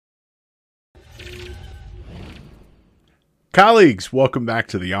Colleagues, welcome back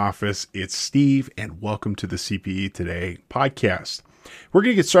to the office. It's Steve, and welcome to the CPE Today podcast. We're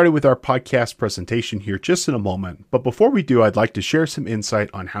going to get started with our podcast presentation here just in a moment. But before we do, I'd like to share some insight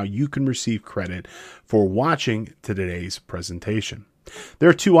on how you can receive credit for watching today's presentation. There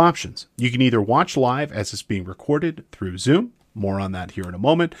are two options. You can either watch live as it's being recorded through Zoom. More on that here in a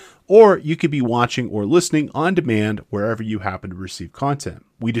moment. Or you could be watching or listening on demand wherever you happen to receive content.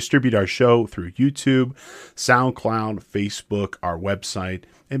 We distribute our show through YouTube, SoundCloud, Facebook, our website,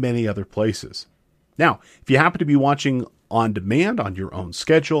 and many other places. Now, if you happen to be watching on demand on your own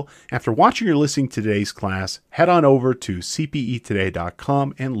schedule, after watching or listening to today's class, head on over to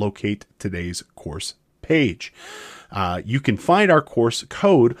cpetoday.com and locate today's course page. You can find our course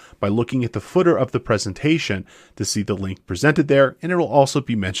code by looking at the footer of the presentation to see the link presented there, and it will also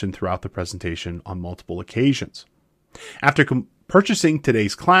be mentioned throughout the presentation on multiple occasions. After purchasing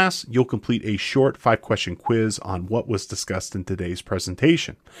today's class, you'll complete a short 5-question quiz on what was discussed in today's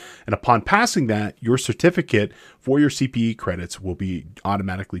presentation. And upon passing that, your certificate for your CPE credits will be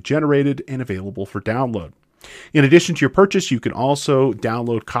automatically generated and available for download. In addition to your purchase, you can also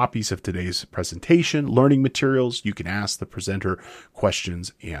download copies of today's presentation, learning materials. You can ask the presenter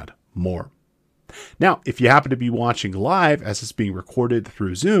questions and more. Now, if you happen to be watching live as it's being recorded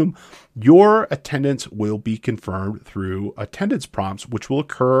through Zoom, your attendance will be confirmed through attendance prompts, which will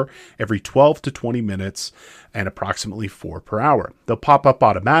occur every 12 to 20 minutes and approximately 4 per hour. They'll pop up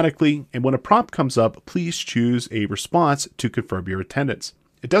automatically, and when a prompt comes up, please choose a response to confirm your attendance.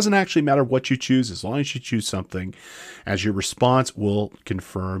 It doesn't actually matter what you choose as long as you choose something, as your response will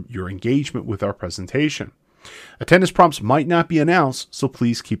confirm your engagement with our presentation. Attendance prompts might not be announced, so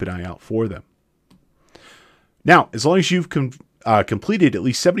please keep an eye out for them. Now, as long as you've completed at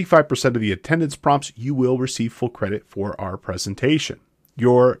least 75% of the attendance prompts, you will receive full credit for our presentation.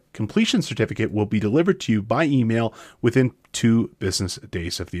 Your completion certificate will be delivered to you by email within 2 business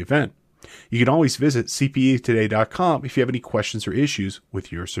days of the event. You can always visit cpetoday.com if you have any questions or issues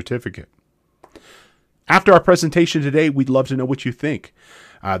with your certificate. After our presentation today, we'd love to know what you think.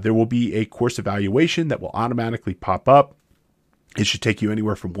 There will be a course evaluation that will automatically pop up. It should take you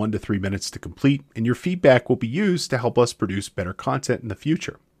anywhere from 1 to 3 minutes to complete, and your feedback will be used to help us produce better content in the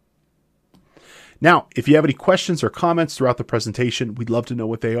future. Now, if you have any questions or comments throughout the presentation, we'd love to know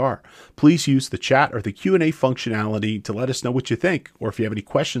what they are. Please use the chat or the Q&A functionality to let us know what you think, or if you have any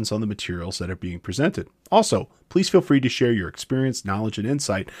questions on the materials that are being presented. Also, please feel free to share your experience, knowledge, and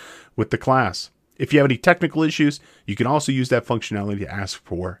insight with the class. If you have any technical issues, you can also use that functionality to ask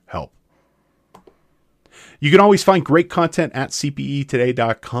for help. You can always find great content at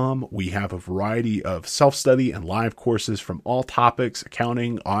cpetoday.com. We have a variety of self-study and live courses from all topics: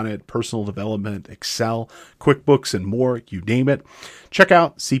 accounting, audit, personal development, Excel, QuickBooks, and more, you name it. Check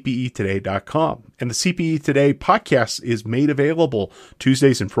out cpetoday.com. And the CPE Today podcast is made available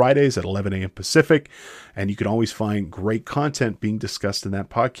Tuesdays and Fridays at 11 a.m. Pacific. And you can always find great content being discussed in that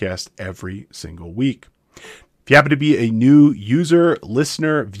podcast every single week. If you happen to be a new user,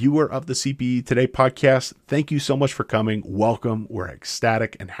 listener, viewer of the CPE Today podcast, thank you so much for coming. Welcome. We're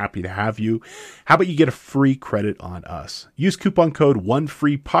ecstatic and happy to have you. How about you get a free credit on us? Use coupon code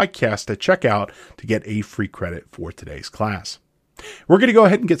ONEFREEPODCAST at checkout to get a free credit for today's class. We're going to go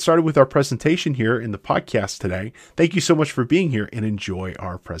ahead and get started with our presentation here in the podcast today. Thank you so much for being here and enjoy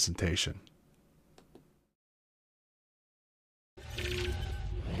our presentation.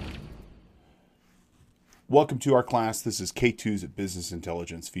 Welcome to our class. This is K2's Business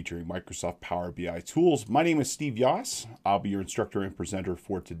Intelligence featuring Microsoft Power BI tools. My name is Steve Yoss. I'll be your instructor and presenter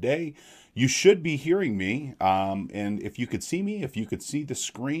for today. You should be hearing me. And if you could see me, if you could see the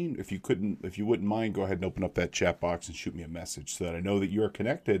screen, if you wouldn't mind, go ahead and open up that chat box and shoot me a message so that I know that you are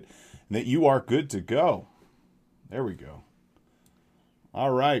connected and that you are good to go. There we go.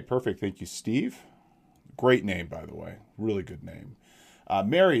 All right. Perfect. Thank you, Steve. Great name, by the way. Really good name.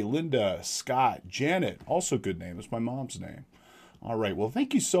 Mary, Linda, Scott, Janet, also good name. It's my mom's name. All right. Well,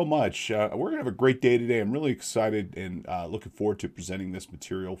 thank you so much. We're going to have a great day today. I'm really excited and looking forward to presenting this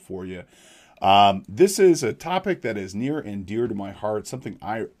material for you. This is a topic that is near and dear to my heart, something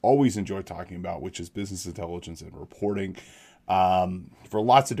I always enjoy talking about, which is business intelligence and reporting. For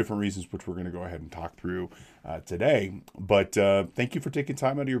lots of different reasons, which we're going to go ahead and talk through today. But thank you for taking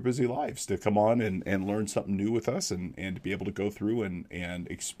time out of your busy lives to come on and learn something new with us and to be able to go through and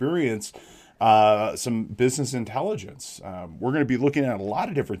experience some business intelligence. We're going to be looking at a lot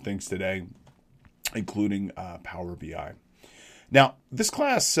of different things today, including Power BI. Now, this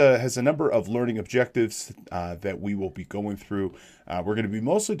class has a number of learning objectives that we will be going through. We're going to be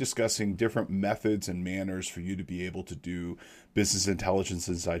mostly discussing different methods and manners for you to be able to do business intelligence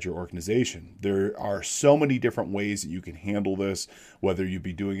inside your organization. There are so many different ways that you can handle this, whether you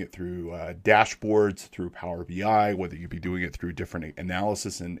be doing it through dashboards, through Power BI, whether you be doing it through different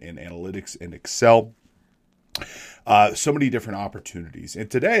analysis and analytics in Excel. So many different opportunities.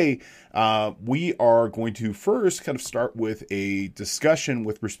 And today, we are going to first kind of start with a discussion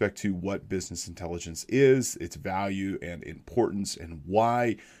with respect to what business intelligence is, its value and importance, and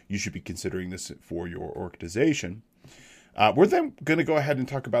why you should be considering this for your organization. We're then going to go ahead and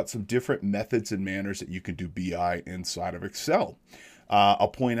talk about some different methods and manners that you can do BI inside of Excel. I'll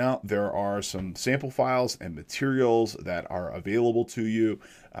point out there are some sample files and materials that are available to you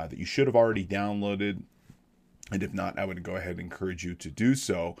that you should have already downloaded. And if not, I would go ahead and encourage you to do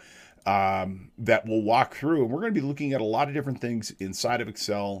so. That we'll walk through. And we're going to be looking at a lot of different things inside of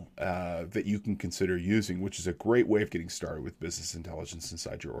Excel that you can consider using, which is a great way of getting started with business intelligence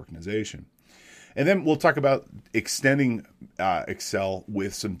inside your organization. And then we'll talk about extending Excel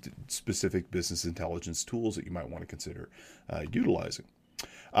with some specific business intelligence tools that you might want to consider utilizing.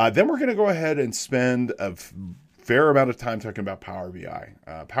 Then we're going to go ahead and spend a fair amount of time talking about Power BI.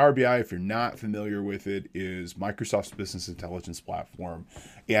 Power BI, if you're not familiar with it, is Microsoft's business intelligence platform,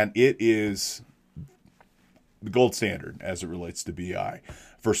 and it is the gold standard as it relates to BI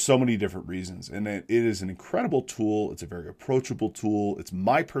for so many different reasons. And it is an incredible tool. It's a very approachable tool. It's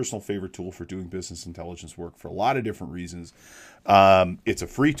my personal favorite tool for doing business intelligence work for a lot of different reasons. It's a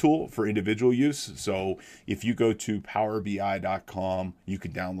free tool for individual use. So if you go to powerbi.com, you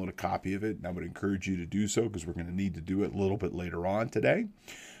can download a copy of it. And I would encourage you to do so because we're going to need to do it a little bit later on today.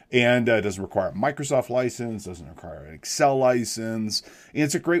 And it doesn't require a Microsoft license, doesn't require an Excel license. And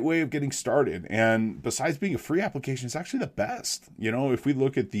it's a great way of getting started. And besides being a free application, it's actually the best. You know, if we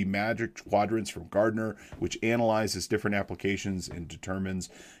look at the Magic Quadrants from Gartner, which analyzes different applications and determines,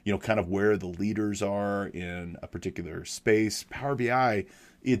 you know, kind of where the leaders are in a particular space, Power BI,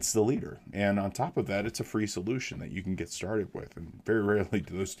 it's the leader. And on top of that, it's a free solution that you can get started with. And very rarely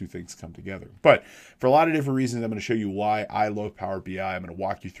do those two things come together. But for a lot of different reasons, I'm going to show you why I love Power BI. I'm going to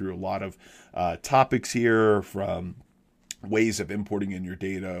walk you through a lot of topics here, from ways of importing in your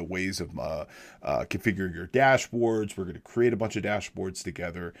data, ways of configuring your dashboards. We're going to create a bunch of dashboards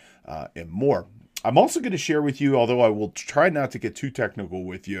together and more. I'm also going to share with you, although I will try not to get too technical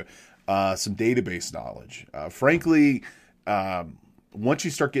with you, some database knowledge. Frankly, once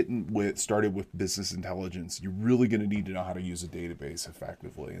you start getting started with business intelligence, you're really going to need to know how to use a database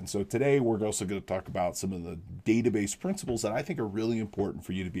effectively. And so today we're also going to talk about some of the database principles that I think are really important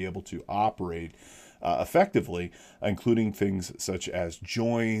for you to be able to operate effectively, including things such as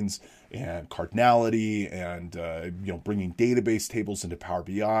joins and cardinality and bringing database tables into Power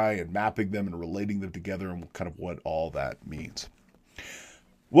BI and mapping them and relating them together and kind of what all that means.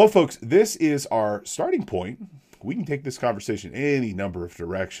 Well, folks, this is our starting point. We can take this conversation any number of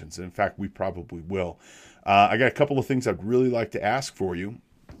directions. In fact, we probably will. I got a couple of things I'd really like to ask for you.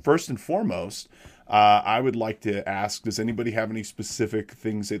 First and foremost, I would like to ask, does anybody have any specific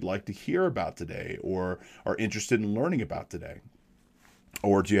things they'd like to hear about today or are interested in learning about today?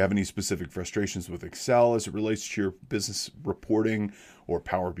 Or do you have any specific frustrations with Excel as it relates to your business reporting or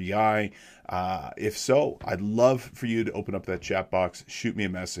Power BI? If so, I'd love for you to open up that chat box, shoot me a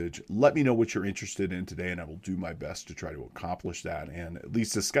message, let me know what you're interested in today, and I will do my best to try to accomplish that and at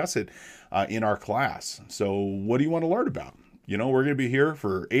least discuss it in our class. So what do you want to learn about? You know, we're going to be here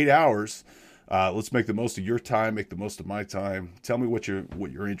for 8 hours. Let's make the most of your time, make the most of my time. Tell me what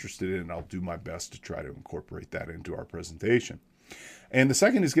you're interested in, and I'll do my best to try to incorporate that into our presentation. And the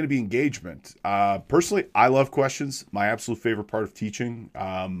second is going to be engagement. Personally, I love questions. My absolute favorite part of teaching.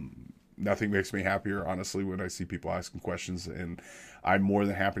 Nothing makes me happier, honestly, when I see people asking questions. And I'm more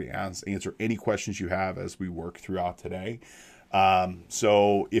than happy to answer any questions you have as we work throughout today.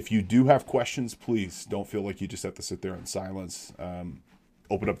 So if you do have questions, please don't feel like you just have to sit there in silence.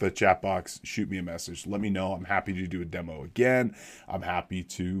 Open up the chat box, shoot me a message. Let me know. I'm happy to do a demo again. I'm happy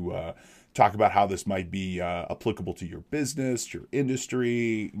to talk about how this might be applicable to your business, your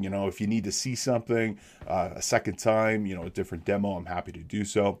industry. You know, if you need to see something a second time, you know, a different demo, I'm happy to do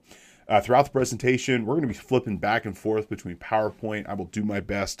so. Throughout the presentation, we're going to be flipping back and forth between PowerPoint. I will do my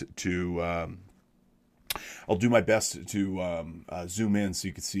best to zoom in so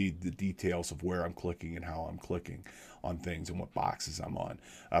you can see the details of where I'm clicking and how I'm clicking on things and what boxes I'm on.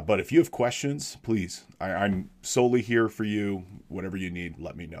 But if you have questions, please, I'm solely here for you. Whatever you need,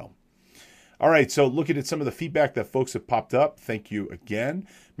 let me know. All right, so looking at some of the feedback that folks have popped up, thank you again.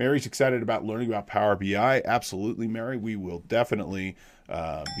 Mary's excited about learning about Power BI. Absolutely, Mary. We will definitely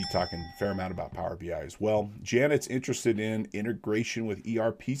be talking a fair amount about Power BI as well. Janet's interested in integration with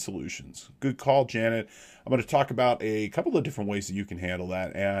ERP solutions. Good call, Janet. I'm going to talk about a couple of different ways that you can handle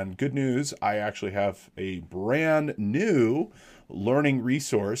that. And good news, I actually have a brand new learning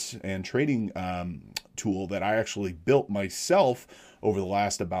resource and training tool that I actually built myself over the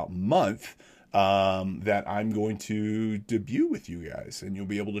last about month that I'm going to debut with you guys, and you'll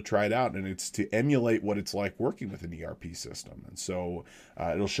be able to try it out. And it's to emulate what it's like working with an ERP system. And so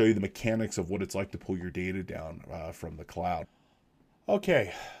it'll show you the mechanics of what it's like to pull your data down from the cloud.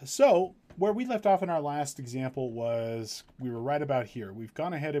 Okay, so where we left off in our last example was we were right about here. We've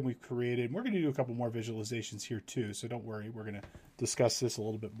gone ahead and we've created, we're going to do a couple more visualizations here too, so don't worry, we're going to discuss this a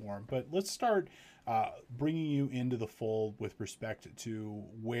little bit more. But let's start bringing you into the fold with respect to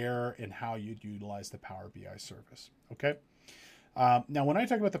where and how you'd utilize the Power BI service, okay? Now, when I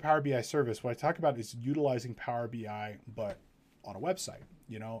talk about the Power BI service, what I talk about is utilizing Power BI, but on a website,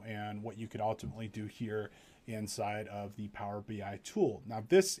 and what you could ultimately do here inside of the Power BI tool. Now,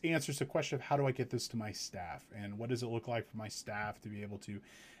 this answers the question of how do I get this to my staff, and what does it look like for my staff to be able to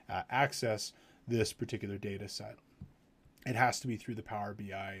access this particular data set. It has to be through the Power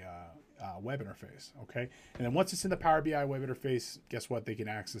BI web interface, okay? And then once it's in the Power BI web interface, guess what? They can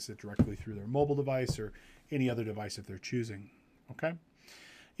access it directly through their mobile device or any other device that they're choosing, okay?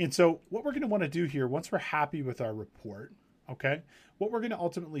 And so what we're going to want to do here, once we're happy with our report, okay, what we're going to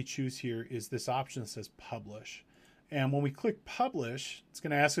ultimately choose here is this option that says Publish. And when we click Publish, it's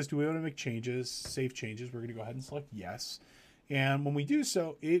going to ask us, do we want to make changes, save changes? We're going to go ahead and select Yes. And when we do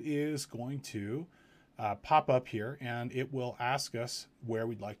so, it is going to pop up here, and it will ask us where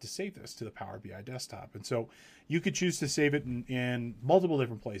we'd like to save this to the Power BI desktop. And so you could choose to save it in multiple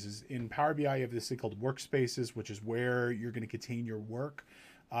different places. In Power BI, you have this thing called Workspaces, which is where you're going to contain your work.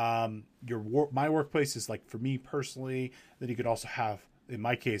 My workplace is like for me personally. Then you could also have, in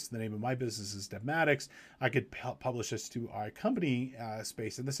my case, the name of my business is Devmatics. I could publish this to our company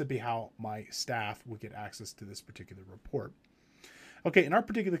space, and this would be how my staff would get access to this particular report. Okay, in our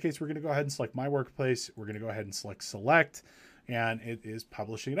particular case, we're going to go ahead and select My Workplace. We're going to go ahead and select, and it is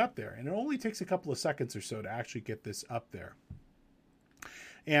publishing it up there. And it only takes a couple of seconds or so to actually get this up there.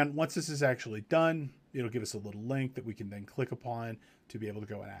 And once this is actually done, it'll give us a little link that we can then click upon to be able to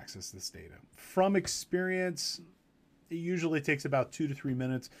go and access this data. From experience, it usually takes about 2 to 3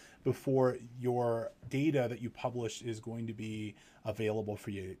 minutes before your data that you publish is going to be available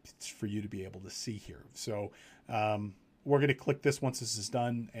for you to be able to see here. So we're going to click this once this is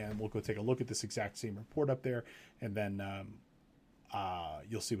done, and we'll go take a look at this exact same report up there, and then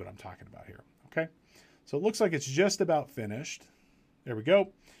you'll see what I'm talking about here. Okay, so it looks like it's just about finished. There we go.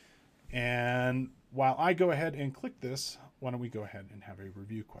 And while I go ahead and click this, why don't we go ahead and have a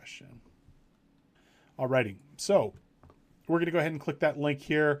review question? Alrighty, so we're going to go ahead and click that link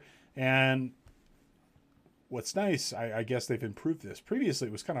here, and what's nice, I guess they've improved this. Previously,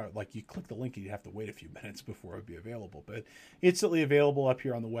 it was kind of like you click the link and you'd have to wait a few minutes before it would be available. But instantly available up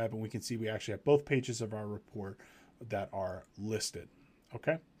here on the web, and we can see we actually have both pages of our report that are listed.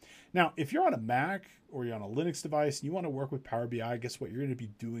 Okay. Now, if you're on a Mac or you're on a Linux device and you want to work with Power BI, guess what? You're going to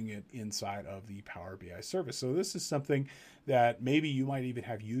be doing it inside of the Power BI service. So this is something that maybe you might even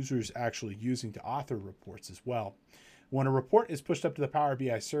have users actually using to author reports as well. When a report is pushed up to the Power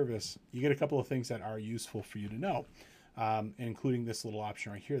BI service, you get a couple of things that are useful for you to know, including this little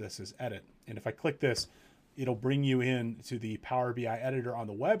option right here that says Edit. And if I click this, it'll bring you in to the Power BI editor on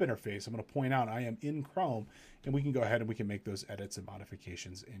the web interface. I'm going to point out I am in Chrome, and we can go ahead and we can make those edits and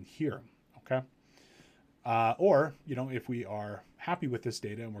modifications in here. Okay. Or, if we are happy with this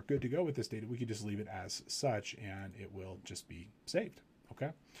data and we're good to go with this data, we can just leave it as such, and it will just be saved.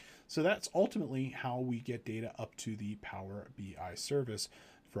 Okay. So that's ultimately how we get data up to the Power BI service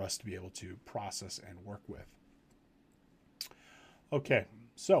for us to be able to process and work with. Okay,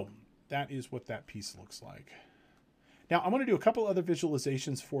 so that is what that piece looks like. Now, I'm going to do a couple other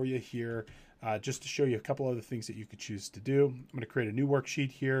visualizations for you here, just to show you a couple other things that you could choose to do. I'm going to create a new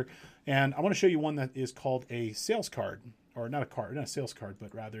worksheet here, and I want to show you one that is called a sales card, or not a sales card,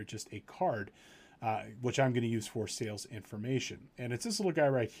 but rather just a card, which I'm going to use for sales information. And it's this little guy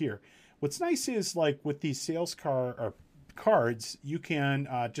right here. What's nice is, like with these sales cards, you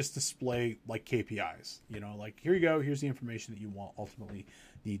can just display like KPIs. Like here you go, here's the information that you want ultimately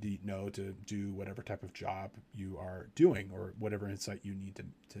need to know to do whatever type of job you are doing or whatever insight you need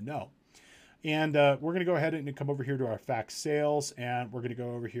to know. And we're going to go ahead and come over here to our fact sales, and we're going to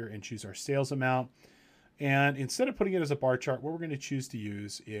go over here and choose our sales amount. And instead of putting it as a bar chart, what we're going to choose to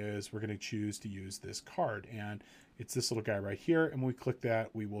use is we're going to choose to use this card. And it's this little guy right here. And when we click that,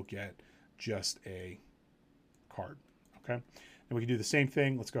 we will get just a card. Okay. And we can do the same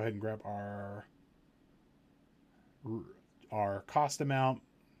thing. Let's go ahead and grab our cost amount.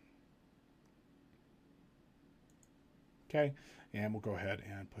 Okay. And we'll go ahead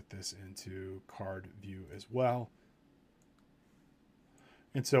and put this into card view as well.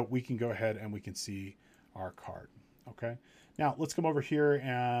 And so we can go ahead and we can see our card. Okay. Now let's come over here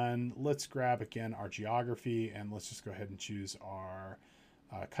and let's grab again our geography, and let's just go ahead and choose our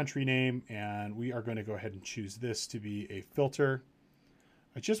country name. And we are going to go ahead and choose this to be a filter.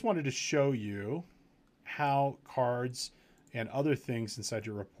 I just wanted to show you how cards and other things inside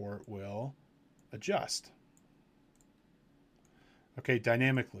your report will adjust. Okay,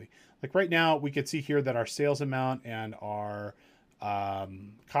 dynamically. Like right now, we can see here that our sales amount and our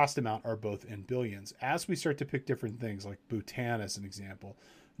cost amount are both in billions. As we start to pick different things, like Bhutan as an example,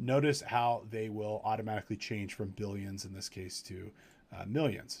 notice how they will automatically change from billions in this case to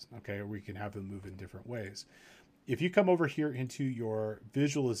millions. Okay, or we can have them move in different ways. If you come over here into your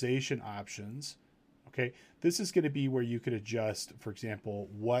visualization options, okay, this is going to be where you could adjust, for example,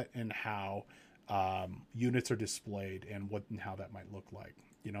 what and how units are displayed and what and how that might look like.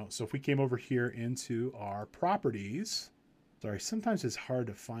 You know, so if we came over here into our properties, sorry, sometimes it's hard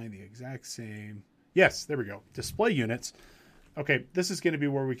to find the exact same. Yes, there we go. Display units. Okay, this is going to be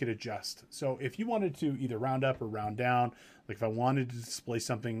where we could adjust. So if you wanted to either round up or round down, like if I wanted to display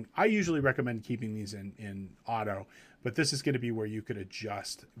something, I usually recommend keeping these in auto, but this is going to be where you could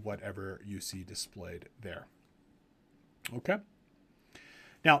adjust whatever you see displayed there. Okay.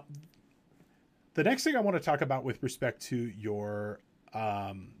 Now, the next thing I want to talk about with respect to your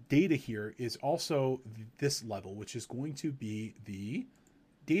data here is also this level, which is going to be the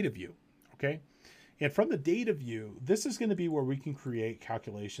data view. Okay. And from the data view, this is going to be where we can create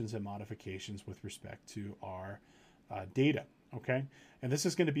calculations and modifications with respect to our data. Okay. And this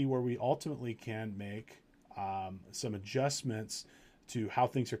is going to be where we ultimately can make some adjustments to how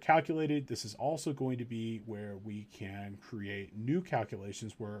things are calculated. This is also going to be where we can create new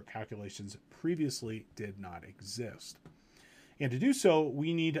calculations where calculations previously did not exist. And to do so,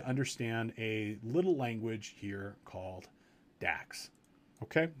 we need to understand a little language here called DAX.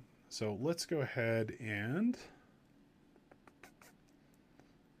 Okay, so let's go ahead and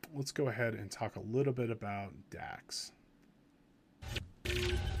talk a little bit about DAX.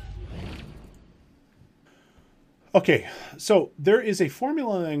 Okay, so there is a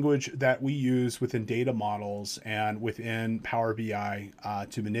formula language that we use within data models and within Power BI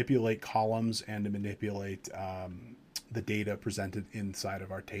to manipulate columns and to manipulate the data presented inside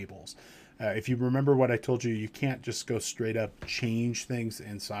of our tables. If you remember what I told you, you can't just go straight up change things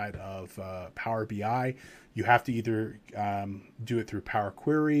inside of Power BI. You have to either do it through Power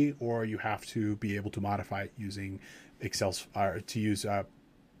Query, or you have to be able to modify it using Excel's to use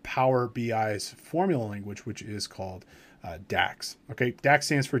Power BI's formula language, which is called DAX. Okay, DAX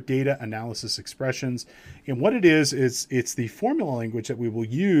stands for Data Analysis Expressions, and what it is it's the formula language that we will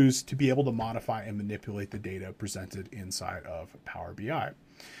use to be able to modify and manipulate the data presented inside of Power BI.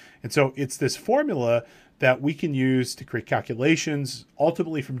 And so it's this formula that we can use to create calculations,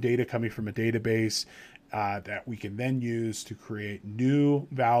 ultimately from data coming from a database, that we can then use to create new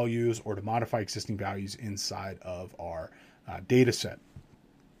values or to modify existing values inside of our data set.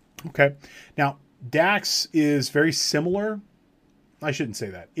 Okay, now DAX is very similar. I shouldn't say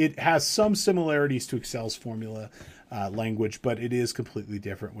that. It has some similarities to Excel's formula language, but it is completely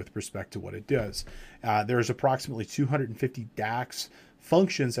different with respect to what it does. There's approximately 250 DAX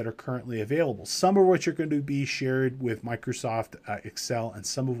functions that are currently available, some of which are going to be shared with Microsoft Excel, and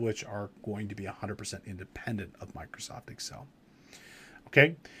some of which are going to be 100% independent of Microsoft Excel.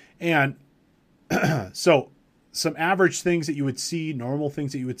 Okay, and so some average things that you would see, normal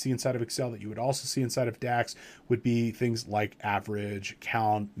things that you would see inside of Excel that you would also see inside of DAX would be things like average,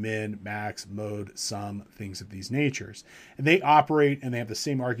 count, min, max, mode, sum, things of these natures. And they operate and they have the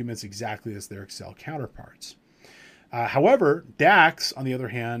same arguments exactly as their Excel counterparts. However, DAX, on the other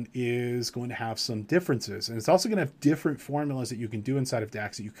hand, is going to have some differences. And it's also going to have different formulas that you can do inside of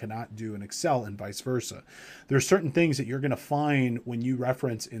DAX that you cannot do in Excel, and vice versa. There are certain things that you're going to find when you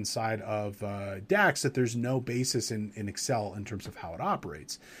reference inside of DAX that there's no basis in Excel in terms of how it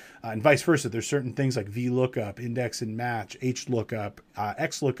operates. And vice versa. There's certain things like VLOOKUP, index and match, HLOOKUP,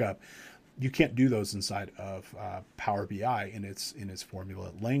 XLOOKUP. You can't do those inside of Power BI in its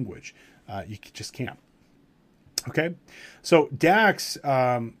formula language. You just can't. Okay, so DAX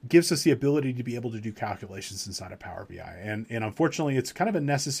gives us the ability to be able to do calculations inside of Power BI. And unfortunately, it's kind of a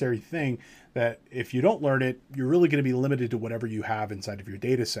necessary thing that if you don't learn it, you're really going to be limited to whatever you have inside of your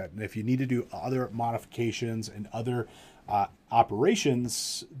data set. And if you need to do other modifications and other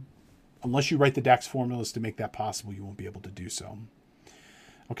operations, unless you write the DAX formulas to make that possible, you won't be able to do so.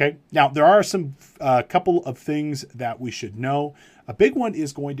 Okay, now there are some couple of things that we should know. A big one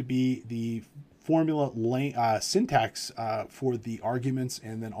is going to be the formula syntax for the arguments,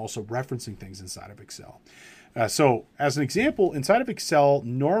 and then also referencing things inside of Excel. So as an example, inside of Excel,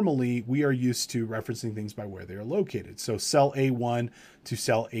 normally we are used to referencing things by where they are located. So cell A1 to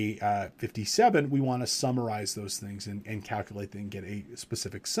cell A57, we want to summarize those things and calculate and get a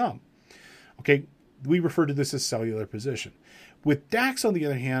specific sum. Okay, we refer to this as cellular position. With DAX, on the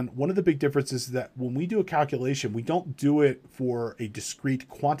other hand, one of the big differences is that when we do a calculation, we don't do it for a discrete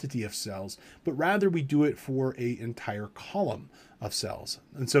quantity of cells, but rather we do it for an entire column of cells.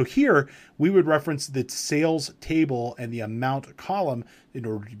 And so here we would reference the sales table and the amount column in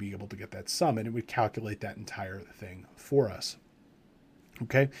order to be able to get that sum, and it would calculate that entire thing for us.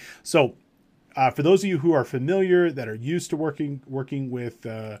 Okay, so for those of you who are familiar, that are used to working with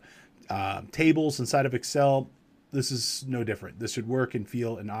tables inside of Excel, this is no different. This should work and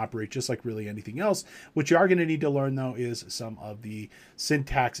feel and operate just like really anything else. What you are going to need to learn, though, is some of the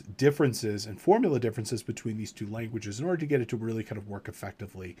syntax differences and formula differences between these two languages in order to get it to really kind of work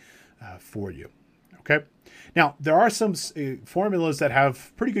effectively for you. Okay. Now, there are some formulas that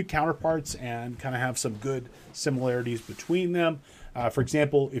have pretty good counterparts and kind of have some good similarities between them. For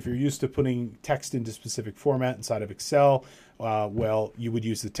example, if you're used to putting text into specific format inside of Excel, well, you would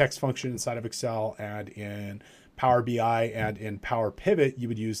use the text function inside of Excel, and in Power BI and in Power Pivot, you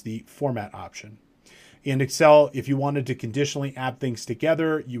would use the format option. In Excel, if you wanted to conditionally add things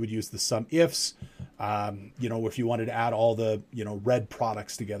together, you would use the sum ifs. If you wanted to add all the, red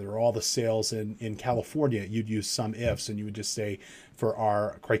products together, or all the sales in California, you'd use sum ifs, and you would just say for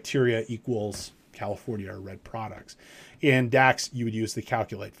our criteria equals California or red products. In DAX, you would use the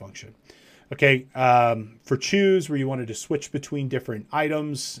calculate function. Okay, for choose, where you wanted to switch between different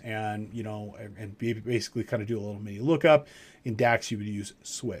items and basically kind of do a little mini lookup, in DAX you would use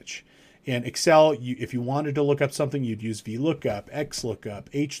switch. In Excel, if you wanted to look up something, you'd use VLOOKUP, XLOOKUP,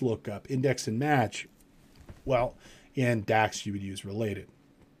 HLOOKUP, index and match. Well, in DAX you would use related.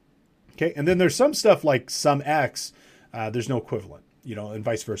 Okay, and then there's some stuff like SUMX, there's no equivalent, and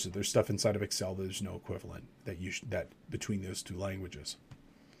vice versa. There's stuff inside of Excel that there's no equivalent that between those two languages.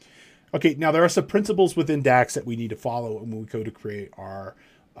 Okay, now there are some principles within DAX that we need to follow when we go to create our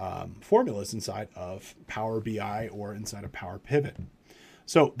formulas inside of Power BI or inside of Power Pivot.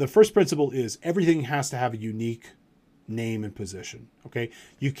 So the first principle is everything has to have a unique name and position. Okay,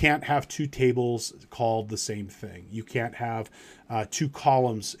 you can't have two tables called the same thing. You can't have two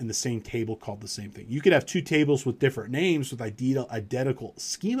columns in the same table called the same thing. You could have two tables with different names with identical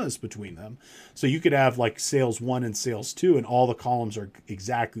schemas between them. So you could have like sales 1 and sales 2, and all the columns are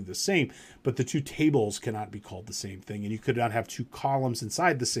exactly the same, but the two tables cannot be called the same thing. And you could not have two columns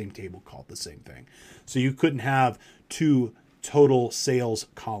inside the same table called the same thing. So you couldn't have two total sales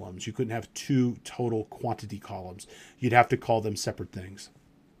columns. You couldn't have two total quantity columns. You'd have to call them separate things.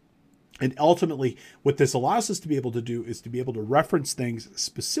 And ultimately, what this allows us to be able to do is to be able to reference things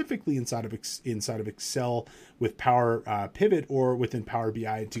specifically inside of Excel with Power Pivot or within Power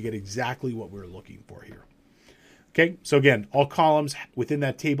BI to get exactly what we're looking for here. Okay, so again, all columns within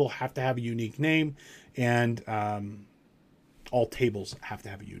that table have to have a unique name, and all tables have to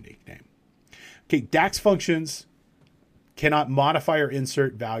have a unique name. Okay, DAX functions cannot modify or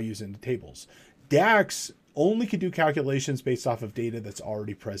insert values into tables. DAX only can do calculations based off of data that's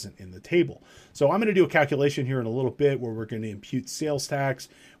already present in the table. So I'm going to do a calculation here in a little bit where we're going to impute sales tax.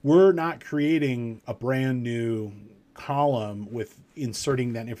 We're not creating a brand new column with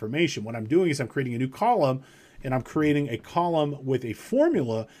inserting that information. What I'm doing is I'm creating a new column, and I'm creating a column with a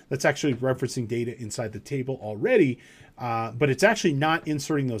formula that's actually referencing data inside the table already, but it's actually not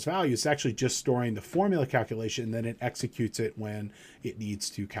inserting those values. It's actually just storing the formula calculation, and then it executes it when it needs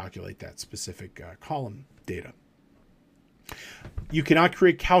to calculate that specific column data. You cannot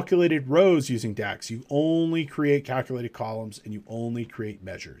create calculated rows using DAX. You only create calculated columns, and you only create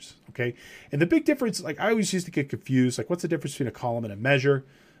measures, okay? And the big difference, like I always used to get confused, like what's the difference between a column and a measure?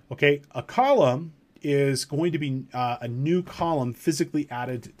 Okay, a column is going to be a new column physically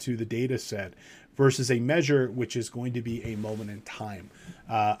added to the data set versus a measure, which is going to be a moment in time.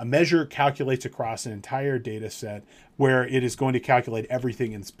 A measure calculates across an entire data set where it is going to calculate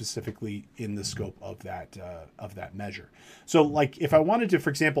everything and specifically in the scope of that measure. So like if I wanted to, for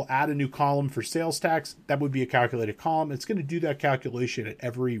example, add a new column for sales tax, that would be a calculated column. It's going to do that calculation at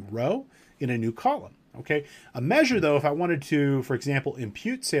every row in a new column. Okay. A measure, though, if I wanted to, for example,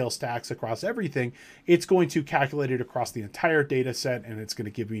 impute sales tax across everything, it's going to calculate it across the entire data set, and it's going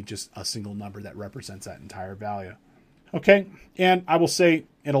to give me just a single number that represents that entire value. Okay. And I will say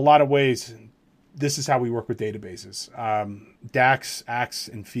in a lot of ways, this is how we work with databases. DAX acts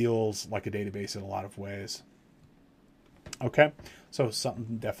and feels like a database in a lot of ways. Okay. So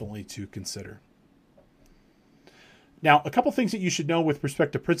something definitely to consider. Now, a couple things that you should know with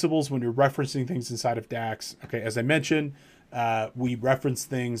respect to principles when you're referencing things inside of DAX. Okay, as I mentioned, we reference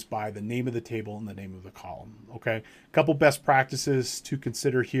things by the name of the table and the name of the column. Okay, a couple best practices to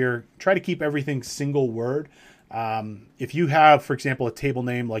consider here. Try to keep everything single word. If you have, for example, a table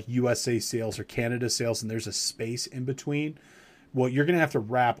name like USA sales or Canada sales and there's a space in between, well, you're going to have to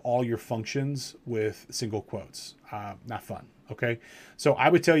wrap all your functions with single quotes. Not fun. Okay. So I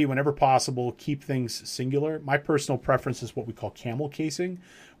would tell you whenever possible, keep things singular. My personal preference is what we call camel casing,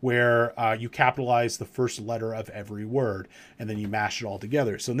 where you capitalize the first letter of every word and then you mash it all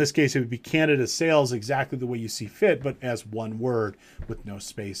together. So in this case, it would be Canada sales exactly the way you see fit, but as one word with no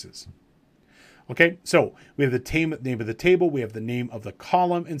spaces. Okay, so we have the name of the table. We have the name of the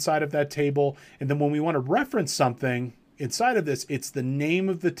column inside of that table. And then when we want to reference something inside of this, it's the name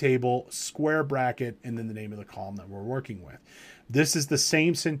of the table, square bracket, and then the name of the column that we're working with. This is the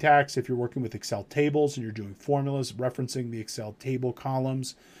same syntax if you're working with Excel tables and you're doing formulas, referencing the Excel table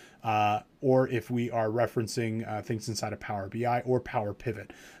columns, or if we are referencing things inside of Power BI or Power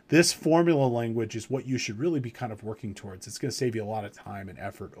Pivot. This formula language is what you should really be kind of working towards. It's going to save you a lot of time and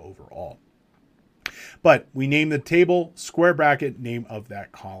effort overall. But we name the table, square bracket, name of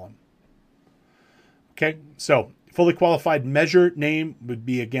that column. Okay, so fully qualified measure name would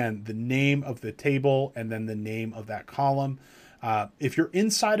be, again, the name of the table and then the name of that column. If you're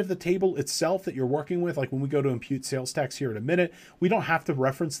inside of the table itself that you're working with, like when we go to impute sales tax here in a minute, we don't have to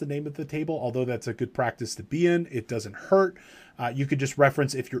reference the name of the table, although that's a good practice to be in. It doesn't hurt. You could just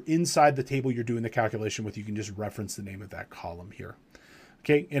reference, if you're inside the table you're doing the calculation with, you can just reference the name of that column here.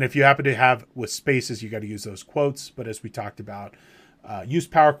 Okay, and if you happen to have with spaces, you got to use those quotes. But as we talked about, use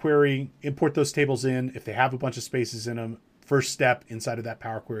Power Query, import those tables in. If they have a bunch of spaces in them, first step inside of that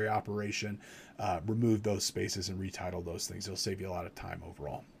Power Query operation, remove those spaces and retitle those things. It'll save you a lot of time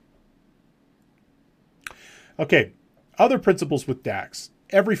overall. Okay, other principles with DAX.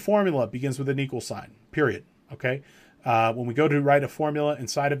 Every formula begins with an equal sign, period. Okay, when we go to write a formula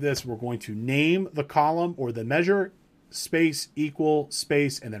inside of this, we're going to name the column or the measure, space, equal,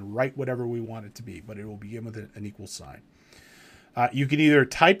 space, and then write whatever we want it to be, but it will begin with an equal sign. You can either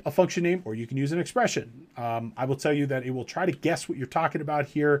type a function name or you can use an expression. I will tell you that it will try to guess what you're talking about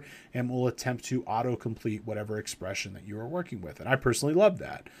here and will attempt to autocomplete whatever expression that you are working with. And I personally love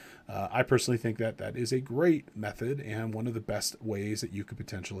that. I personally think that that is a great method and one of the best ways that you could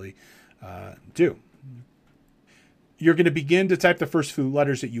potentially do. You're going to begin to type the first few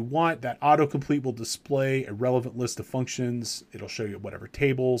letters that you want. That autocomplete will display a relevant list of functions. It'll show you whatever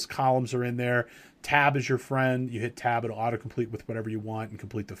tables, columns are in there. Tab is your friend. You hit tab, it'll autocomplete with whatever you want and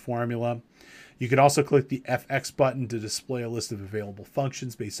complete the formula. You can also click the FX button to display a list of available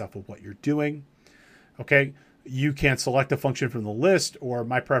functions based off of what you're doing. Okay, you can select a function from the list, or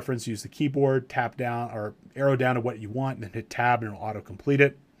my preference, use the keyboard, tap down or arrow down to what you want and then hit tab and it'll autocomplete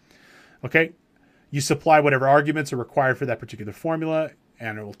it. Okay. You supply whatever arguments are required for that particular formula,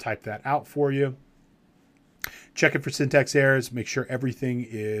 and it will type that out for you. Check it for syntax errors. Make sure everything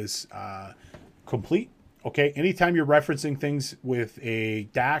is complete. Okay. Anytime you're referencing things with a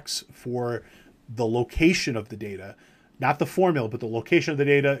DAX for the location of the data, not the formula, but the location of the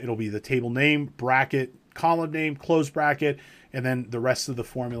data, it'll be the table name, bracket, column name, close bracket, and then the rest of the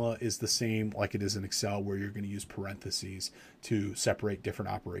formula is the same like it is in Excel, where you're going to use parentheses to separate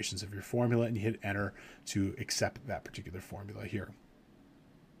different operations of your formula, and you hit enter to accept that particular formula here.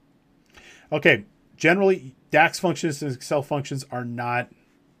 Okay, generally DAX functions and Excel functions are not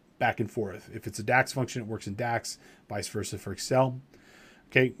back and forth. If it's a DAX function, it works in DAX, vice versa for Excel.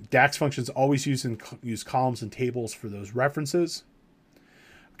 Okay, DAX functions always use columns and tables for those references.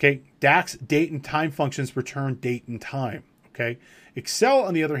 Okay, DAX date and time functions return date and time. Okay, Excel,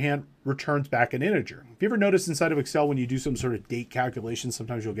 on the other hand, returns back an integer. Have you ever noticed inside of Excel when you do some sort of date calculation,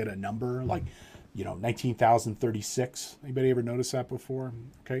 sometimes you'll get a number like, 19,036. Anybody ever notice that before?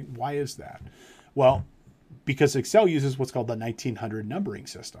 Okay, why is that? Well, because Excel uses what's called the 1900 numbering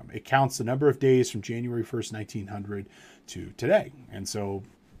system. It counts the number of days from January 1st, 1900 to today. And so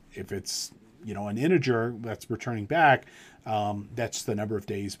if it's, an integer that's returning back, that's the number of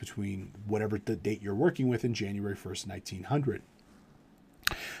days between whatever the date you're working with in January 1st, 1900.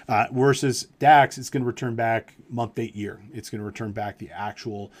 Versus DAX, it's going to return back month, date, year. It's going to return back the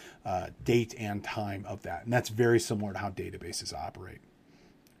actual date and time of that. And that's very similar to how databases operate.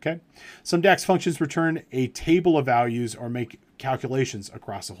 Okay. Some DAX functions return a table of values or make calculations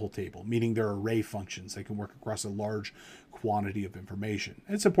across a whole table, meaning they're array functions. They can work across a large quantity of information.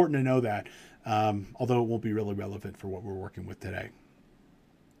 And it's important to know that, although it won't be really relevant for what we're working with today.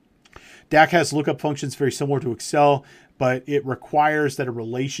 DAX has lookup functions very similar to Excel, but it requires that a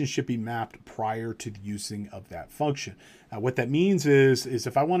relationship be mapped prior to the using of that function. What that means is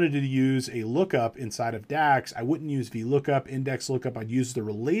if I wanted to use a lookup inside of DAX, I wouldn't use VLOOKUP, index lookup. I'd use the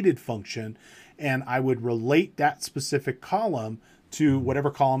related function, and I would relate that specific column to whatever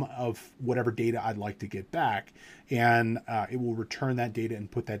column of whatever data I'd like to get back. And it will return that data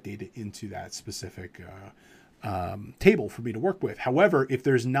and put that data into that specific table for me to work with. However, if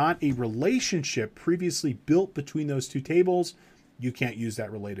there's not a relationship previously built between those two tables, you can't use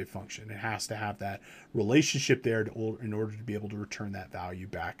that related function. It has to have that relationship there in order to be able to return that value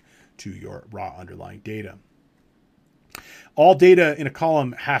back to your raw underlying data. All data in a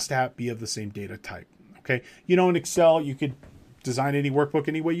column has to be of the same data type. Okay, in Excel, you could design any workbook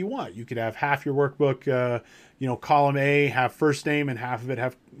any way you want. You could have half your workbook, column A have first name and half of it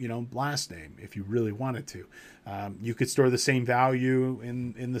have, last name if you really wanted to. You could store the same value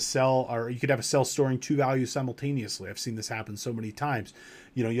in the cell, or you could have a cell storing two values simultaneously. I've seen this happen so many times.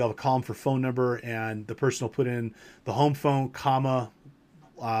 You have a column for phone number, and the person will put in the home phone, comma,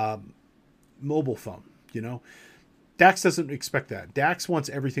 mobile phone, DAX doesn't expect that. DAX wants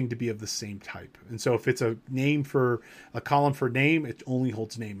everything to be of the same type. And so if it's a column for name, it only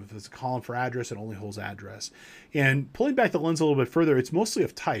holds name. If it's a column for address, it only holds address. And pulling back the lens a little bit further, it's mostly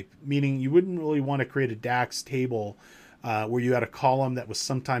of type, meaning you wouldn't really want to create a DAX table where you had a column that was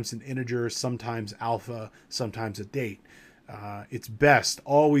sometimes an integer, sometimes alpha, sometimes a date. It's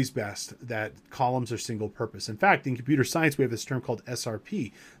always best, that columns are single purpose. In fact, in computer science, we have this term called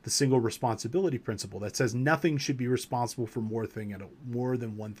SRP, the single responsibility principle, that says nothing should be responsible for more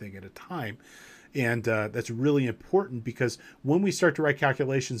than one thing at a time. And that's really important, because when we start to write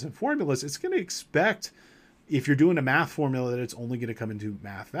calculations and formulas, it's going to expect, if you're doing a math formula, that it's only going to come into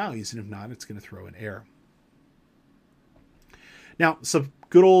math values. And if not, it's going to throw an error. Now, some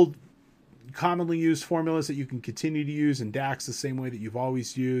good old commonly used formulas that you can continue to use in DAX the same way that you've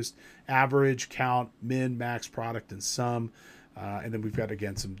always used: average, count, min, max, product, and sum. And then we've got,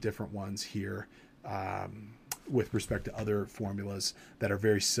 again, some different ones here with respect to other formulas that are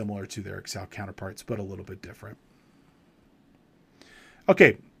very similar to their Excel counterparts, but a little bit different.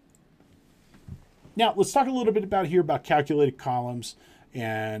 Okay. Now let's talk a little bit about calculated columns,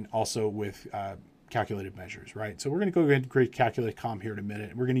 and also with calculated measures, right? So we're going to go ahead and create calculate column here in a minute,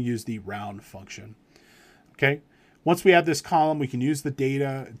 and we're going to use the round function. Okay. Once we have this column, we can use the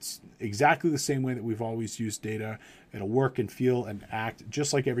data. It's exactly the same way that we've always used data. It'll work and feel and act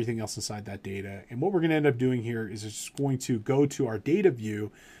just like everything else inside that data. And what we're going to end up doing here is just going to go to our data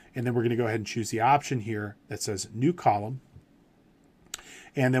view, and then we're going to go ahead and choose the option here that says new column.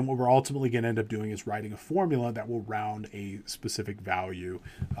 And then what we're ultimately going to end up doing is writing a formula that will round a specific value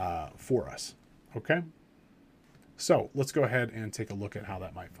for us. Okay, so let's go ahead and take a look at how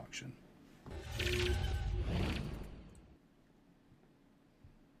that might function.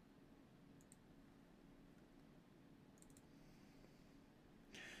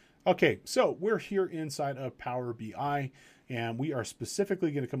 Okay, so we're here inside of Power BI, and we are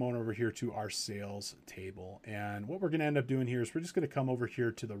specifically going to come on over here to our sales table. And what we're going to end up doing here is we're just going to come over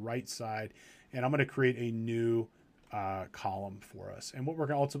here to the right side, and I'm going to create a new column for us. And what we're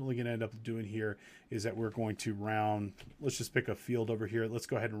ultimately going to end up doing here is that we're going to round, let's just pick a field over here. Let's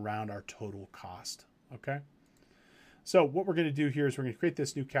go ahead and round our total cost. Okay. So what we're going to do here is we're going to create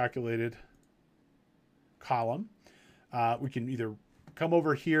this new calculated column. We can either come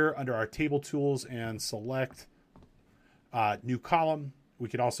over here under our table tools and select new column. We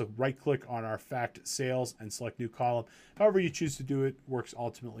could also right click on our fact sales and select new column. However you choose to do it works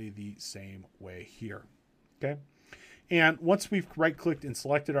ultimately the same way here. Okay. And once we've right clicked and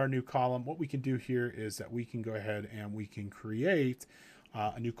selected our new column, what we can do here is that we can go ahead and we can create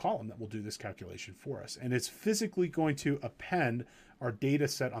a new column that will do this calculation for us. And it's physically going to append our data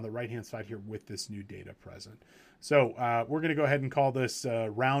set on the right-hand side here with this new data present. So we're going to go ahead and call this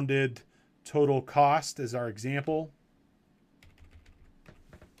rounded total cost as our example.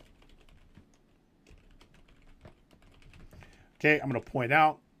 Okay, I'm going to point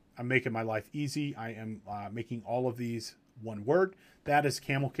out, I'm making my life easy. I am making all of these one word. That is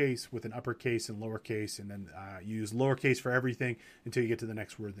camel case with an uppercase and lowercase, and then you use lowercase for everything until you get to the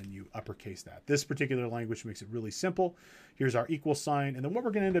next word, then you uppercase that. This particular language makes it really simple. Here's our equal sign, and then what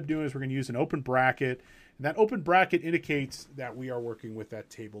we're going to end up doing is we're going to use an open bracket, and that open bracket indicates that we are working with that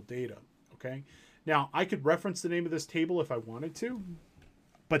table data. Okay, now I could reference the name of this table if I wanted to,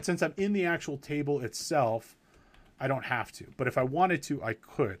 but since I'm in the actual table itself, I don't have to. But if I wanted to, I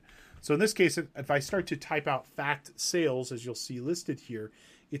could. So in this case, if I start to type out fact sales, as you'll see listed here,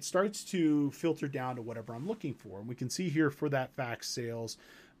 it starts to filter down to whatever I'm looking for. And we can see here for that fact sales,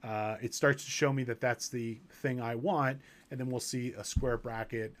 it starts to show me that that's the thing I want. And then we'll see a square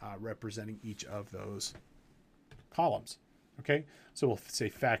bracket representing each of those columns. Okay, so we'll say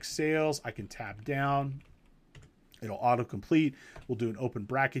fact sales. I can tab down. It'll autocomplete. We'll do an open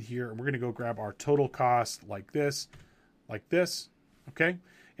bracket here. And we're going to go grab our total cost like this. Okay.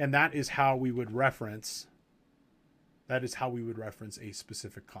 And that is how we would reference. That is how we would reference a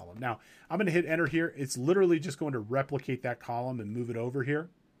specific column. Now, I'm going to hit enter here. It's literally just going to replicate that column and move it over here.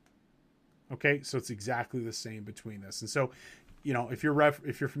 Okay, so it's exactly the same between this. And so, you know, if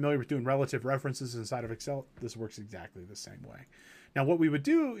you're familiar with doing relative references inside of Excel, this works exactly the same way. Now, what we would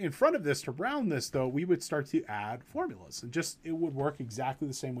do in front of this to round this, though, we would start to add formulas, and it would work exactly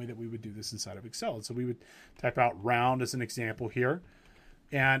the same way that we would do this inside of Excel. And so we would type out round as an example here,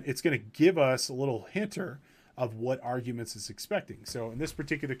 and it's going to give us a little hinter of what arguments it's expecting. So in this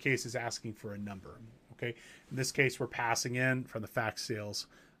particular case, it's asking for a number. Okay, in this case, we're passing in from the fact sales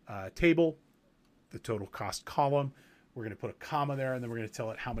table the total cost column. We're going to put a comma there, and then we're going to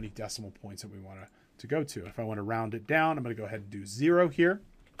tell it how many decimal points that we want to go to. If I want to round it down, I'm going to go ahead and do 0 here.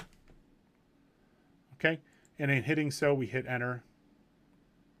 Okay, and in hitting so, we hit enter,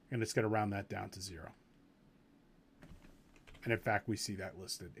 and it's going to round that down to 0. And in fact, we see that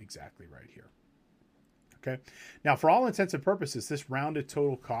listed exactly right here. Okay, now for all intents and purposes, this rounded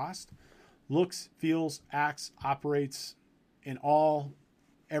total cost looks, feels, acts, operates in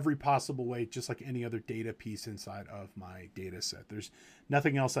every possible way, just like any other data piece inside of my data set. There's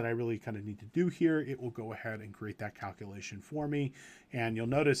nothing else that I really kind of need to do here. It will go ahead and create that calculation for me. And you'll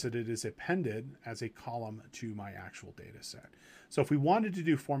notice that it is appended as a column to my actual data set. So if we wanted to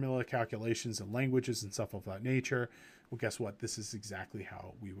do formula calculations and languages and stuff of that nature, well, guess what? This is exactly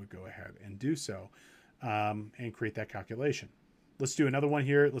how we would go ahead and do so and create that calculation. Let's do another one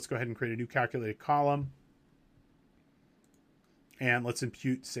here. Let's go ahead and create a new calculated column. And let's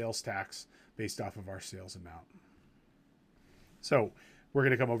impute sales tax based off of our sales amount. So we're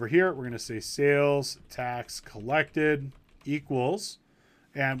going to come over here. We're going to say sales tax collected equals,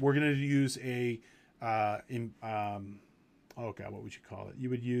 and we're going to use a, what would you call it? You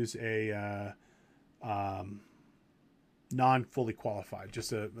would use a non-fully qualified,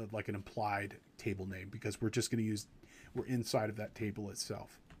 just like an implied table name, because we're inside of that table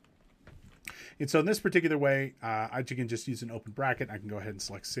itself. And so in this particular way, I can just use an open bracket. I can go ahead and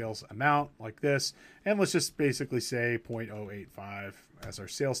select sales amount like this. And let's just basically say 0.085 as our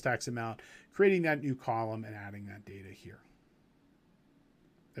sales tax amount, creating that new column and adding that data here.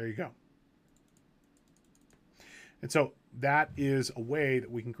 There you go. And so that is a way that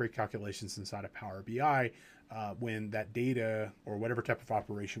we can create calculations inside of Power BI when that data or whatever type of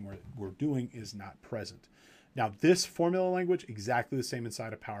operation we're doing is not present. Now, this formula language, exactly the same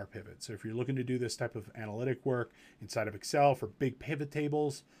inside of Power Pivot. So if you're looking to do this type of analytic work inside of Excel for big pivot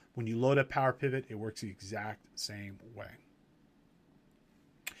tables, when you load up Power Pivot, it works the exact same way.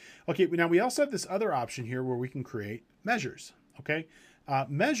 Okay, now we also have this other option here where we can create measures. Okay,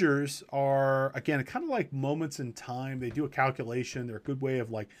 measures are, again, kind of like moments in time. They do a calculation. They're a good way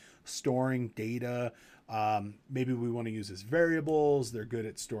of like storing data. Maybe we want to use as variables. They're good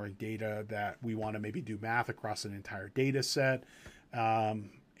at storing data that we want to maybe do math across an entire data set.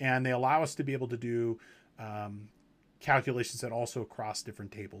 And they allow us to be able to do calculations that also across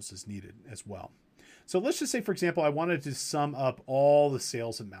different tables as needed as well. So let's just say, for example, I wanted to sum up all the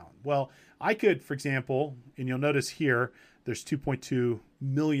sales amount. Well, I could, for example, and you'll notice here, there's 2.2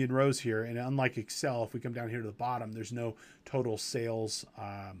 million rows here. And unlike Excel, if we come down here to the bottom, there's no total sales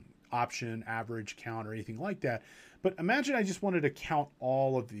option, average count, or anything like that. But imagine I just wanted to count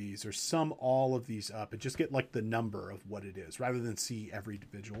all of these or sum all of these up and just get like the number of what it is rather than see every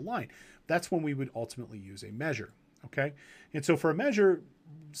individual line. That's when we would ultimately use a measure. Okay. And so for a measure,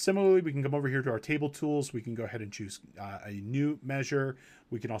 similarly, we can come over here to our table tools. We can go ahead and choose a new measure.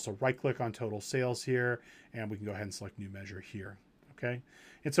 We can also right click on total sales here, and we can go ahead and select new measure here. Okay.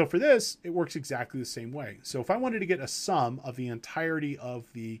 And so for this, it works exactly the same way. So if I wanted to get a sum of the entirety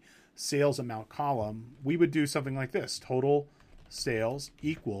of the sales amount column, we would do something like this: total sales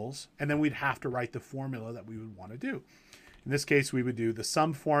equals, and then we'd have to write the formula that we would want to do. In this case, we would do the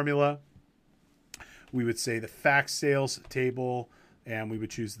sum formula. We would say the fact sales table, and we would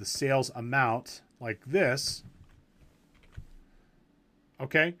choose the sales amount like this.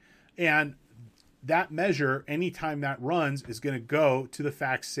 Okay. And that measure, anytime that runs, is going to go to the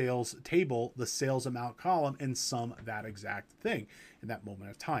fact sales table, the sales amount column, and sum that exact thing in that moment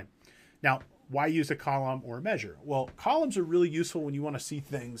of time. Now, why use a column or a measure? Well, columns are really useful when you want to see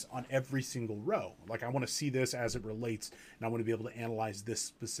things on every single row. Like I want to see this as it relates, and I want to be able to analyze this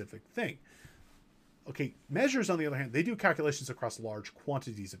specific thing. Okay, measures, on the other hand, they do calculations across large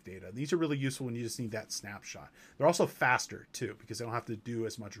quantities of data. These are really useful when you just need that snapshot. They're also faster, too, because they don't have to do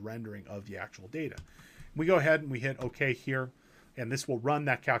as much rendering of the actual data. We go ahead and we hit OK here, and this will run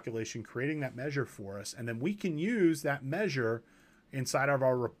that calculation, creating that measure for us, and then we can use that measure inside of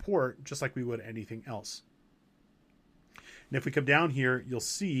our report just like we would anything else. And if we come down here, you'll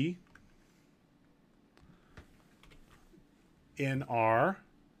see in our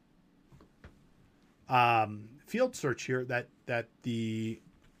field search here that the,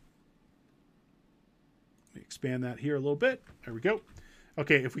 let me expand that here a little bit. There we go.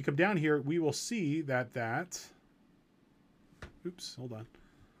 Okay, if we come down here, we will see that oops, hold on.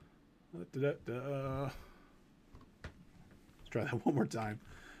 Let's try that one more time.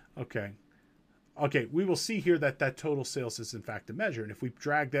 Okay, we will see here that total sales is in fact a measure. And if we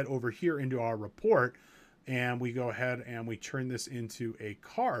drag that over here into our report and we go ahead and we turn this into a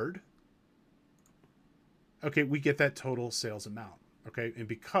card, okay, we get that total sales amount. Okay, and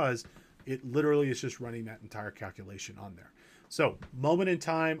because it literally is just running that entire calculation on there. So moment in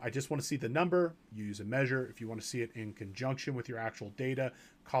time, I just want to see the number, you use a measure. If you want to see it in conjunction with your actual data,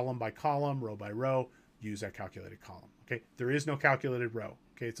 column by column, row by row, use that calculated column. Okay, there is no calculated row.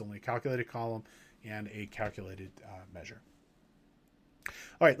 Okay, it's only a calculated column and a calculated measure.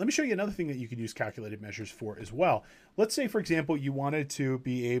 All right, let me show you another thing that you can use calculated measures for as well. Let's say, for example, you wanted to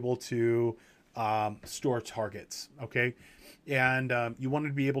be able to store targets, okay? And you wanted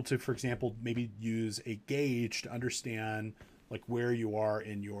to be able to, for example, maybe use a gauge to understand like where you are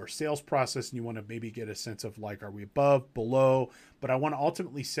in your sales process, and you want to maybe get a sense of like, are we above, below, but I want to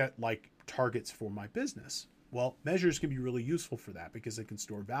ultimately set like targets for my business. Well, measures can be really useful for that because they can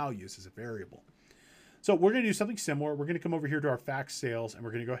store values as a variable. So we're going to do something similar. We're going to come over here to our fact sales, and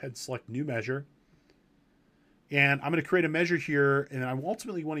we're going to go ahead and select new measure. And I'm going to create a measure here, and I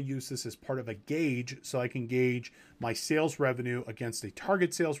ultimately want to use this as part of a gauge so I can gauge my sales revenue against a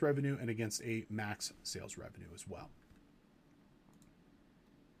target sales revenue and against a max sales revenue as well.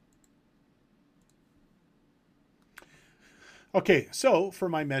 Okay, so for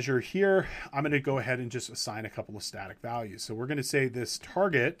my measure here, I'm going to go ahead and just assign a couple of static values. So we're going to say this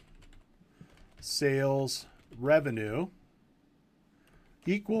target sales revenue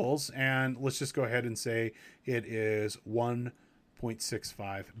equals, and let's just go ahead and say it is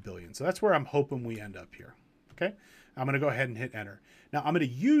 1.65 billion. So that's where I'm hoping we end up here. Okay, I'm going to go ahead and hit enter. Now I'm going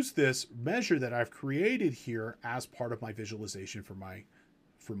to use this measure that I've created here as part of my visualization for my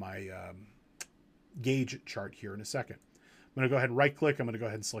gauge chart here in a second. I'm going to go ahead and right click. I'm going to go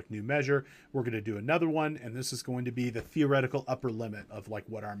ahead and select new measure. We're going to do another one, and this is going to be the theoretical upper limit of like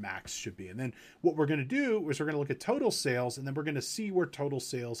what our max should be. And then what we're going to do is we're going to look at total sales, and then we're going to see where total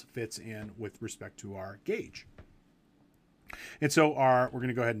sales fits in with respect to our gauge. And so we're going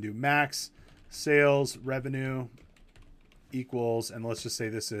to go ahead and do max sales revenue equals, and let's just say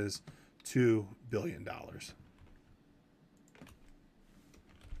this is $2 billion.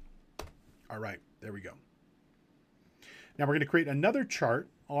 All right, there we go. Now we're going to create another chart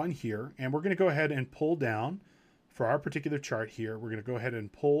on here, and we're going to go ahead and pull down for our particular chart here. We're going to go ahead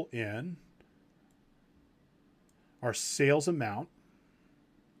and pull in our sales amount.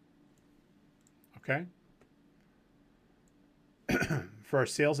 Okay. For our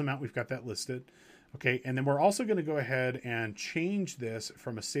sales amount, we've got that listed. Okay. And then we're also going to go ahead and change this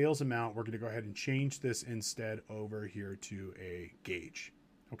from a sales amount. We're going to go ahead and change this instead over here to a gauge.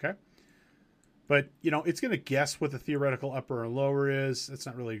 Okay. But, you know, it's going to guess what the theoretical upper or lower is. That's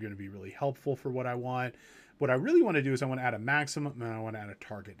not really going to be really helpful for what I want. What I really want to do is I want to add a maximum and I want to add a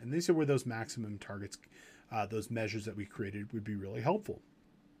target. And these are where those maximum targets, those measures that we created would be really helpful.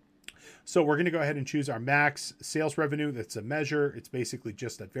 So we're going to go ahead and choose our max sales revenue. That's a measure. It's basically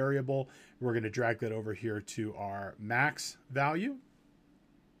just a variable. We're going to drag that over here to our max value.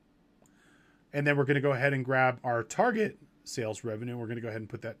 And then we're going to go ahead and grab our target sales revenue. We're going to go ahead and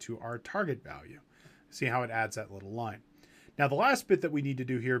put that to our target value. See how it adds that little line. Now, the last bit that we need to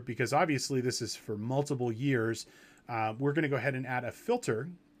do here, because obviously this is for multiple years, we're going to go ahead and add a filter.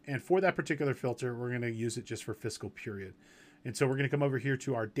 And for that particular filter, we're going to use it just for fiscal period. And so we're going to come over here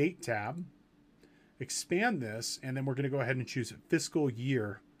to our date tab, expand this, and then we're going to go ahead and choose fiscal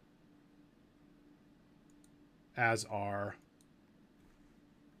year as our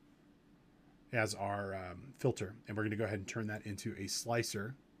filter. And we're going to go ahead and turn that into a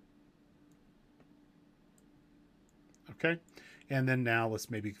slicer. Okay. And then now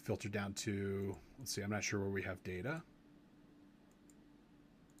let's maybe filter down to, let's see, I'm not sure where we have data.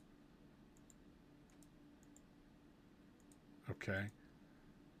 Okay.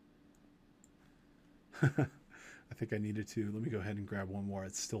 I think I needed to. Let me go ahead and grab one more.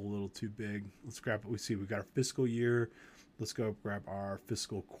 It's still a little too big. Let's grab what we see. We've got our fiscal year. Let's go grab our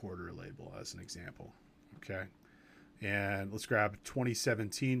fiscal quarter label as an example. Okay. And let's grab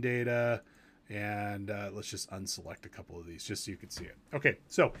 2017 data. And let's just unselect a couple of these just so you can see it. Okay.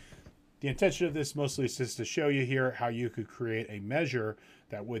 So the intention of this mostly is just to show you here how you could create a measure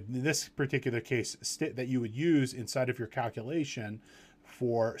that would, in this particular case, that you would use inside of your calculation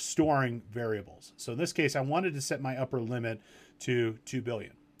for storing variables. So in this case, I wanted to set my upper limit to 2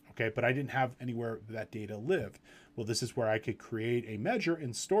 billion. Okay, but I didn't have anywhere that data lived. Well, this is where I could create a measure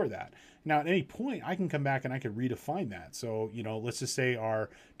and store that. Now, at any point, I can come back and I could redefine that. So, let's just say our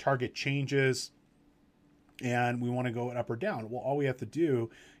target changes and we want to go up or down. Well, all we have to do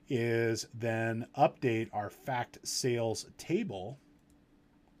is then update our fact sales table.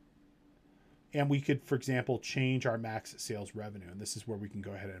 And we could, for example, change our max sales revenue. And this is where we can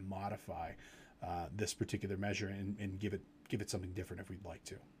go ahead and modify this particular measure and give it something different if we'd like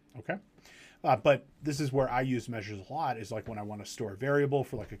to. Okay. But this is where I use measures a lot, is like when I want to store a variable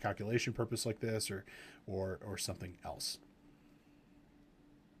for like a calculation purpose like this or something else.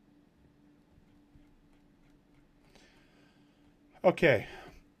 Okay.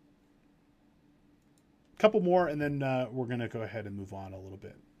 A couple more, and then we're going to go ahead and move on a little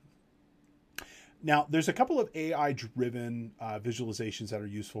bit. Now, there's a couple of AI-driven visualizations that are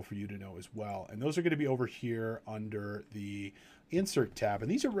useful for you to know as well. And those are going to be over here under the Insert tab.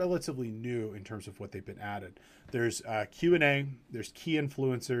 And these are relatively new in terms of what they've been added. There's Q&A, there's Key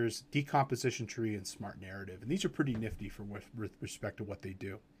Influencers, Decomposition Tree, and Smart Narrative. And these are pretty nifty with respect to what they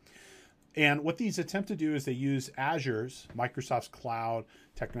do. And what these attempt to do is they use Azure's, Microsoft's cloud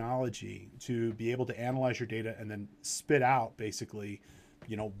technology, to be able to analyze your data and then spit out basically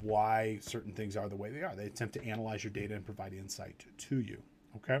why certain things are the way they are. They attempt to analyze your data and provide insight to you.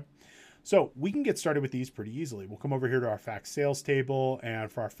 Okay. So we can get started with these pretty easily. We'll come over here to our fact sales table.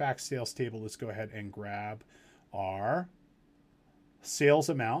 And for our fact sales table, let's go ahead and grab our sales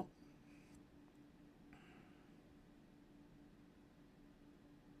amount.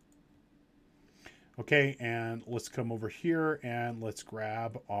 Okay. And let's come over here and let's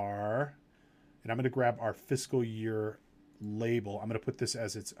grab and I'm going to grab our fiscal year label. I'm going to put this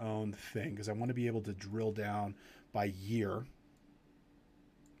as its own thing because I want to be able to drill down by year.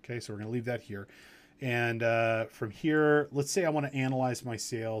 Okay, so we're going to leave that here. And from here, let's say I want to analyze my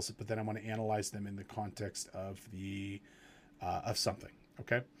sales, but then I want to analyze them in the context of of something.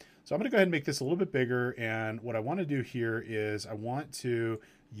 Okay, so I'm going to go ahead and make this a little bit bigger. And what I want to do here is I want to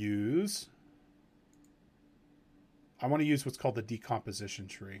use what's called the decomposition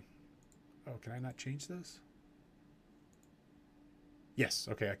tree. Oh, can I not change this? Yes.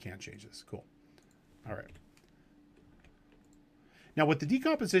 Okay, I can change this. Cool. All right. Now, what the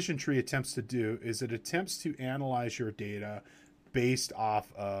decomposition tree attempts to do is it attempts to analyze your data based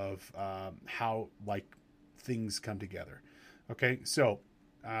off of how things come together. Okay, so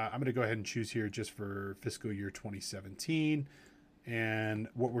I'm going to go ahead and choose here just for fiscal year 2017. And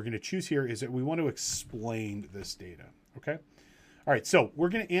what we're going to choose here is that we want to explain this data. Okay. All right, so we're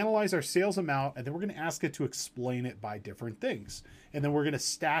going to analyze our sales amount, and then we're going to ask it to explain it by different things. And then we're going to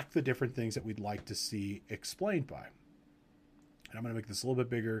stack the different things that we'd like to see explained by. And I'm going to make this a little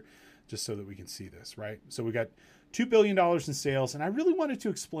bit bigger just so that we can see this, right? So we got $2 billion in sales, and I really wanted to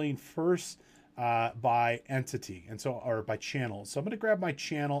explain first by entity, or by channel. So I'm going to grab my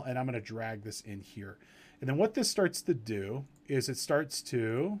channel, and I'm going to drag this in here. And then what this starts to do is it starts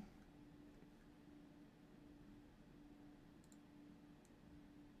to...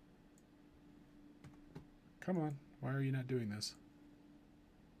 Come on, why are you not doing this?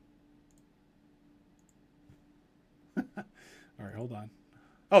 All right, hold on.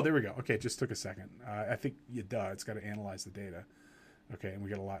 Oh, there we go. Okay, it just took a second. I think, it's got to analyze the data. Okay, and we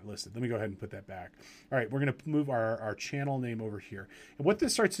got a lot listed. Let me go ahead and put that back. All right, we're going to move our channel name over here. And what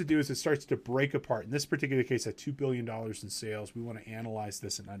this starts to do is it starts to break apart. In this particular case, at $2 billion in sales, we want to analyze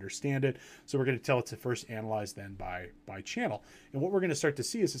this and understand it. So we're going to tell it to first analyze then by channel. And what we're going to start to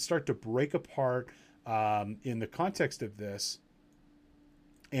see is it start to break apart in the context of this,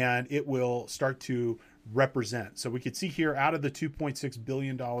 and it will start to represent. So we could see here out of the $2.6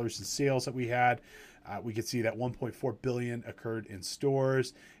 billion in sales that we had, we could see that 1.4 billion occurred in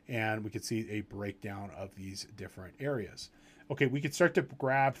stores, and we could see a breakdown of these different areas. Okay, we could start to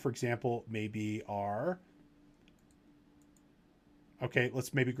grab, for example, maybe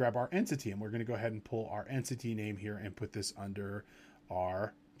let's maybe grab our entity, and we're going to go ahead and pull our entity name here and put this under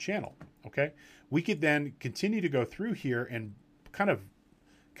our channel. Okay, we could then continue to go through here and kind of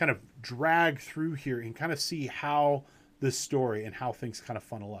drag through here and kind of see how this story and how things kind of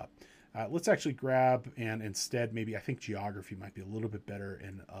funnel up. Let's actually grab, and instead maybe I think geography might be a little bit better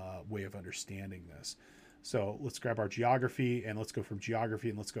in a way of understanding this. So let's grab our geography, and let's go from geography,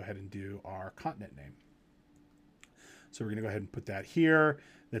 and let's go ahead and do our continent name. So we're going to go ahead and put that here.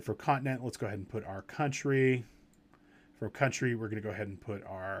 Then for continent, let's go ahead and put our country. For country, we're going to go ahead and put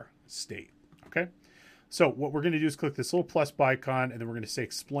our state. Okay. So what we're going to do is click this little plus icon, and then we're going to say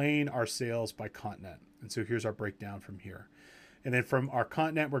explain our sales by continent. And so here's our breakdown from here. And then from our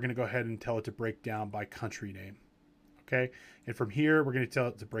continent, we're going to go ahead and tell it to break down by country name. Okay. And from here, we're going to tell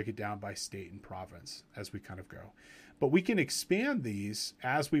it to break it down by state and province as we kind of go. But we can expand these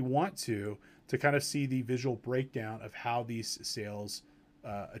as we want to kind of see the visual breakdown of how these sales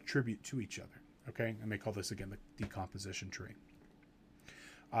attribute to each other. Okay. I may call this again the decomposition tree.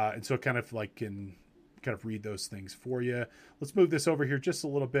 And so kind of like can kind of read those things for you. Let's move this over here just a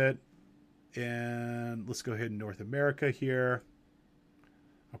little bit. And let's go ahead and North America here.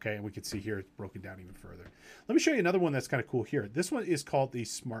 Okay, and we can see here it's broken down even further. Let me show you another one that's kind of cool here. This one is called the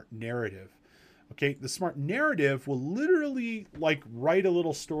Smart Narrative. Okay, the Smart Narrative will literally like write a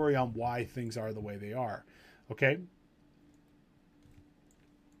little story on why things are the way they are. Okay.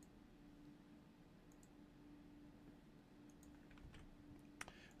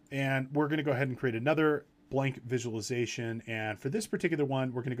 And we're going to go ahead and create another blank visualization. And for this particular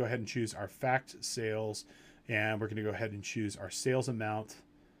one, we're going to go ahead and choose our fact sales, and we're going to go ahead and choose our sales amount.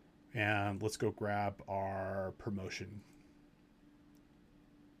 And let's go grab our promotion.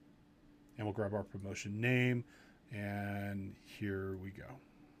 And we'll grab our promotion name. And here we go.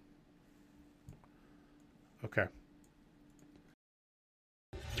 Okay.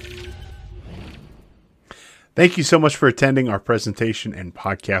 Thank you so much for attending our presentation and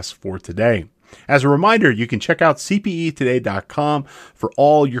podcast for today. As a reminder, you can check out cpetoday.com for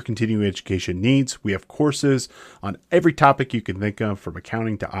all your continuing education needs. We have courses on every topic you can think of, from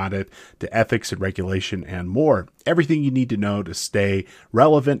accounting to audit to ethics and regulation and more. Everything you need to know to stay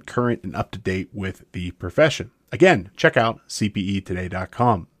relevant, current, and up to date with the profession. Again, check out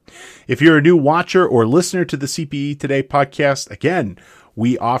cpetoday.com. If you're a new watcher or listener to the CPE Today podcast, again,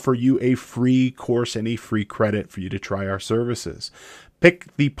 we offer you a free course and a free credit for you to try our services.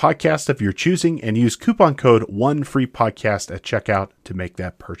 Pick the podcast of your choosing and use coupon code ONEFREEPODCAST at checkout to make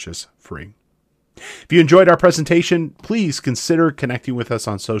that purchase free. If you enjoyed our presentation, please consider connecting with us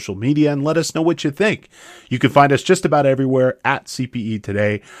on social media and let us know what you think. You can find us just about everywhere at CPE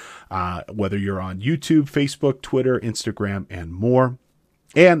Today, whether you're on YouTube, Facebook, Twitter, Instagram, and more.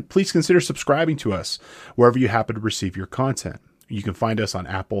 And please consider subscribing to us wherever you happen to receive your content. You can find us on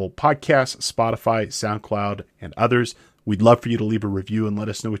Apple Podcasts, Spotify, SoundCloud, and others. We'd love for you to leave a review and let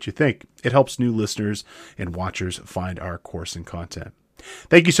us know what you think. It helps new listeners and watchers find our course and content.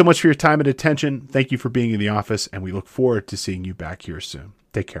 Thank you so much for your time and attention. Thank you for being in the office, and we look forward to seeing you back here soon.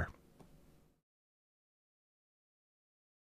 Take care.